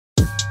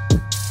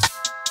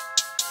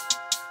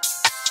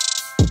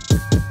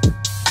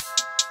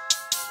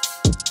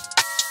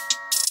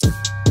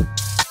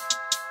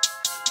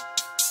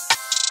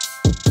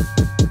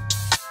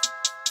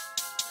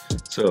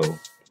So,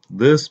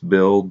 this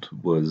build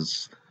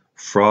was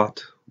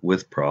fraught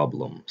with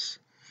problems.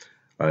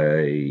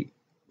 I,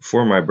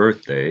 for my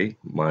birthday,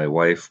 my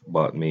wife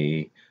bought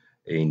me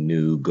a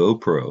new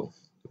GoPro,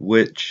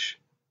 which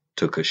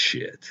took a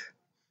shit.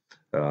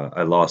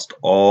 I lost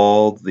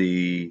all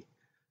the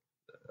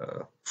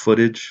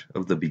footage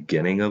of the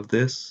beginning of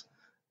this,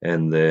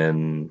 and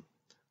then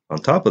on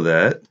top of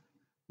that,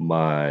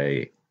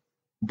 my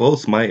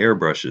both my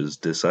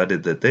airbrushes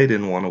decided that they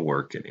didn't want to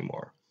work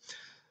anymore.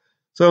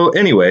 So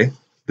anyway,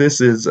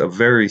 this is a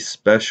very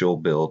special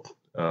build,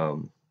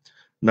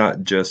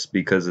 not just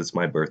because it's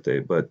my birthday,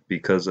 but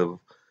because of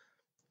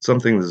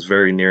something that's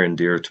very near and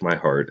dear to my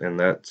heart, and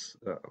that's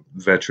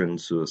veteran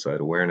suicide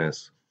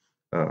awareness.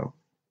 Uh,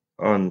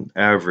 on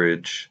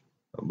average,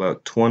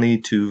 about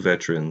 22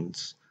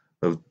 veterans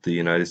of the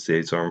United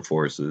States Armed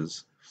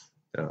Forces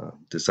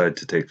decide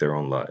to take their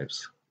own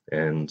lives.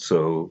 And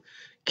so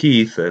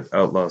Keith at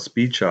Outlaw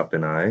Speed Shop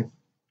and I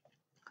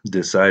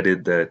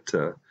decided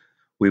that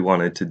we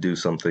wanted to do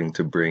something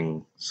to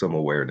bring some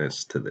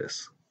awareness to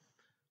this.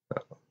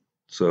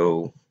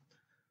 So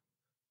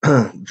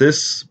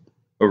this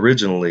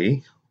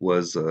originally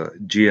was a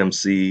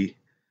GMC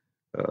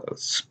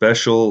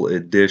special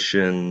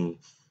edition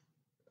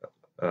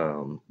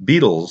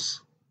Beatles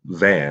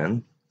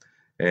van,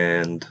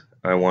 and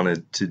I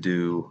wanted to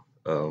do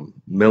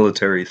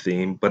military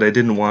theme, but I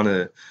didn't want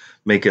to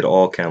make it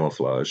all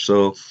camouflage.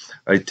 So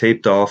I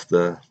taped off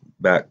the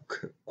back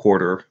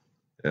quarter,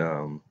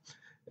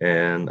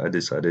 and I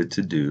decided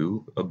to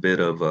do a bit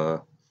of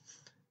a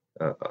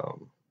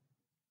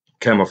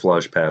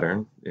camouflage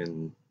pattern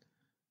in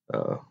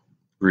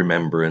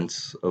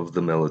remembrance of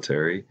the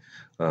military.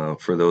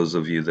 For those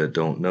of you that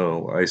don't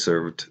know, I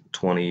served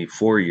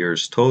 24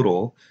 years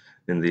total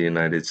in the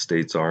United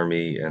States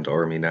Army and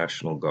Army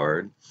National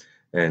Guard,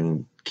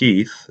 and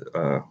Keith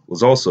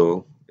was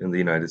also in the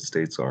United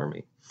States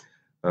Army.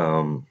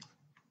 So,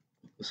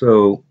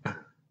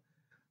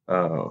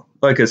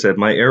 like I said,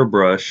 my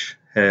airbrush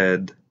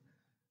had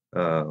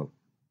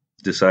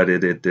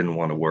decided it didn't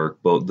want to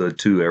work, both the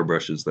two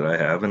airbrushes that I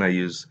have, and I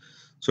use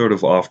sort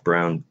of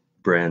off-brand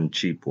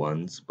cheap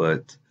ones,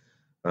 but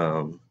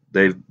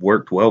they've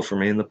worked well for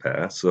me in the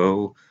past,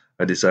 so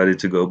I decided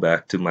to go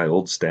back to my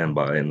old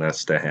standby, and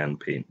that's to hand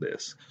paint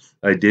this.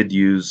 I did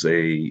use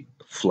a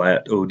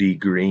flat OD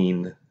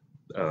green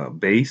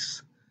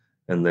base,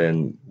 and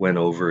then went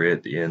over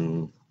it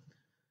in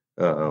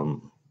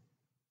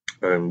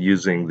I'm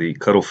using the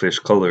Cuttlefish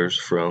colors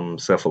from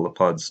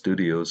Cephalopod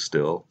Studios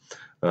still.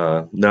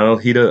 No,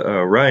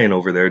 Ryan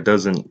over there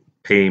doesn't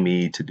pay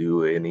me to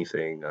do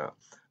anything.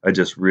 I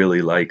just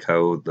really like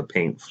how the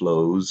paint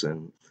flows,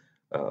 and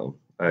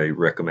I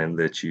recommend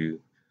that you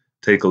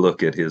take a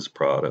look at his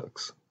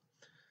products.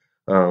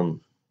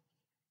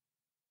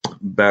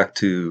 Back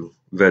to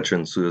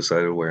veteran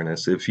suicide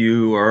awareness. If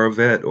you are a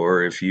vet,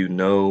 or if you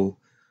know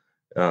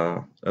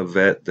a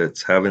vet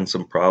that's having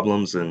some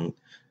problems and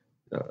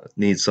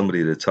needs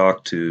somebody to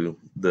talk to,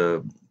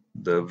 the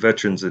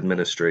Veterans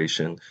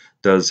Administration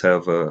does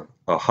have a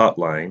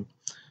hotline,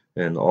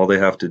 and all they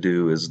have to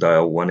do is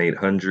dial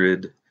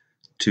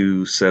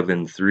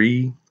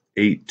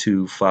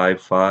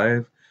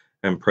 1-800-273-8255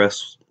 and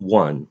press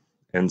 1,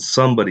 and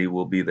somebody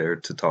will be there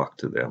to talk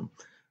to them.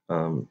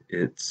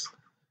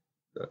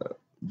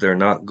 They're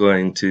not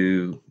going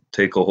to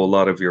take a whole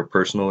lot of your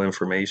personal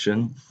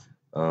information.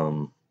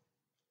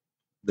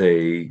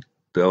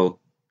 They'll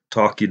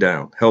talk you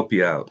down, help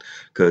you out,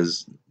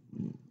 because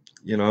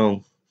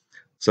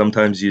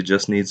sometimes you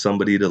just need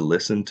somebody to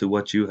listen to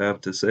what you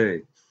have to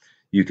say.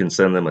 You can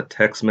send them a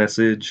text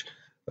message.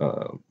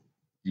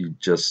 You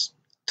just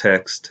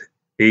text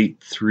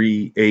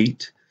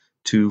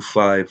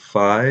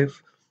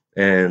 838-255,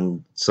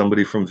 and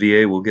somebody from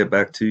VA will get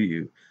back to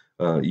you.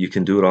 You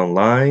can do it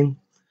online.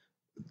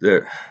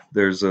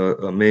 There's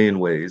a million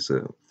ways.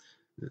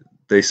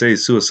 They say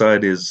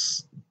suicide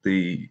is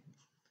the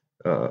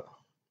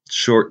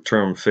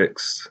short-term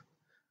fix,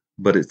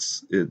 but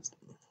it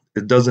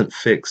doesn't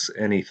fix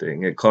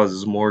anything. It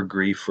causes more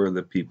grief for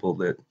the people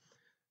that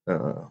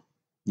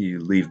you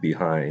leave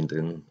behind.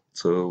 And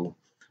so,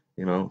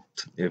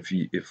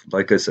 if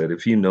like I said,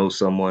 if you know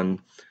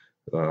someone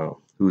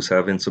who's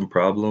having some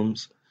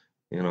problems,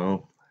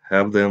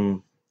 have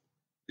them,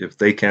 if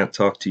they can't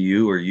talk to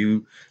you, or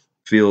you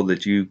feel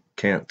that you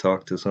can't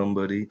talk to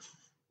somebody,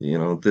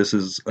 this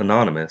is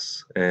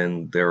anonymous,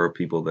 and there are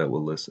people that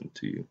will listen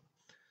to you.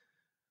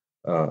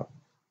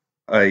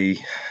 I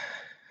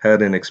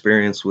had an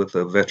experience with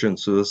a veteran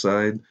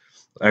suicide.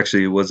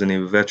 Actually, it wasn't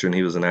even a veteran,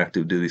 he was an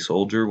active duty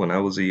soldier when I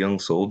was a young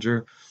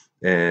soldier,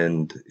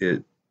 and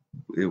it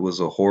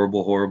was a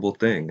horrible, horrible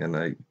thing, and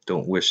I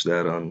don't wish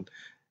that on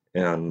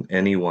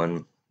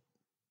anyone.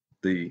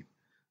 The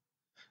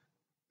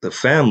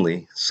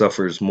family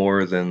suffers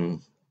more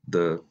than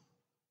the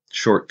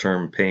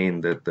short-term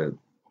pain that that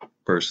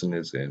person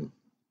is in.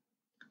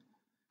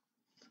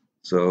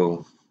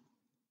 So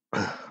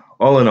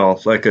all in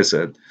all, like I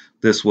said,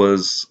 this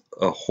was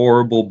a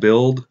horrible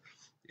build.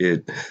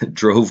 It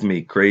drove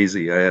me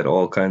crazy. I had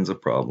all kinds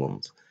of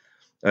problems.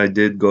 I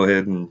did go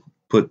ahead and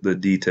put the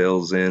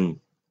details in,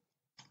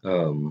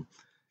 um,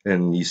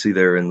 and you see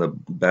there in the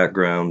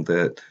background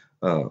that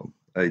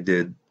I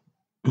did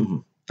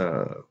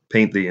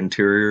paint the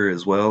interior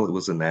as well. It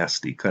was a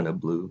nasty kind of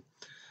blue.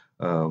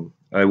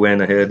 I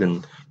went ahead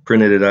and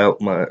printed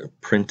out my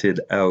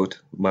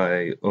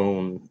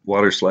own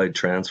water slide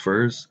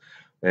transfers,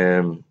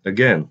 and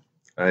again,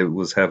 I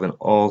was having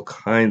all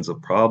kinds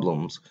of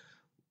problems.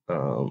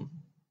 Um,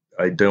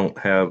 I don't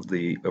have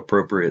the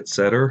appropriate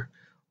setter,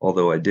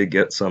 although I did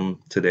get some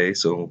today,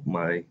 so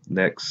my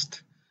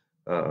next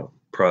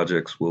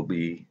projects will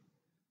be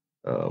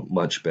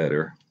much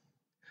better.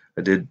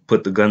 I did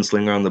put the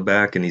gunslinger on the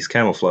back, and he's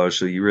camouflaged,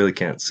 so you really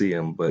can't see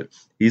him, but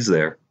he's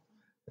there,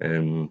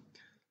 and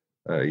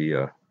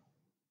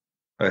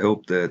I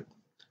hope that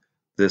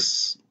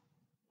this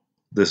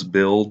this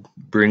build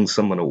brings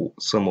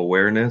some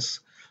awareness.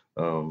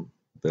 Um,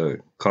 the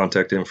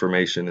contact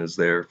information is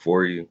there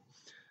for you.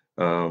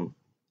 Um,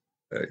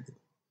 I,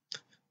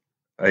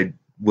 I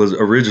was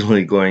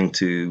originally going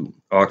to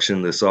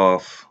auction this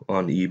off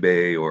on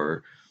eBay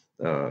or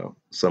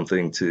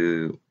something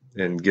to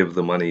and give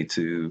the money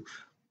to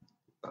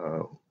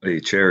uh, a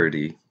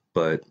charity,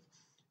 but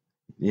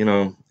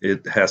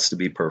it has to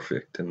be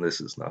perfect, and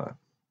this is not.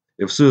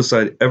 If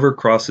suicide ever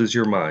crosses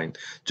your mind,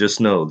 just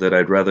know that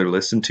I'd rather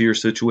listen to your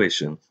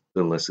situation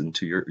than listen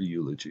to your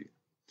eulogy.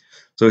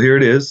 So here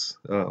it is,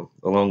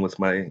 along with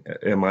my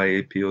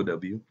MIA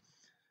POW.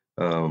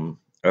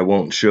 I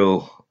won't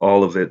show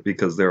all of it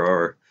because there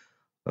are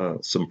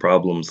some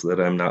problems that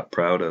I'm not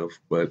proud of,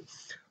 but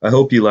I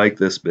hope you like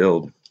this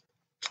build,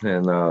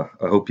 and I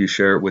hope you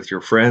share it with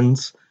your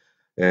friends.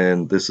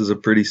 And this is a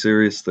pretty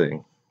serious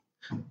thing.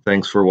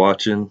 Thanks for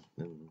watching.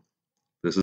 And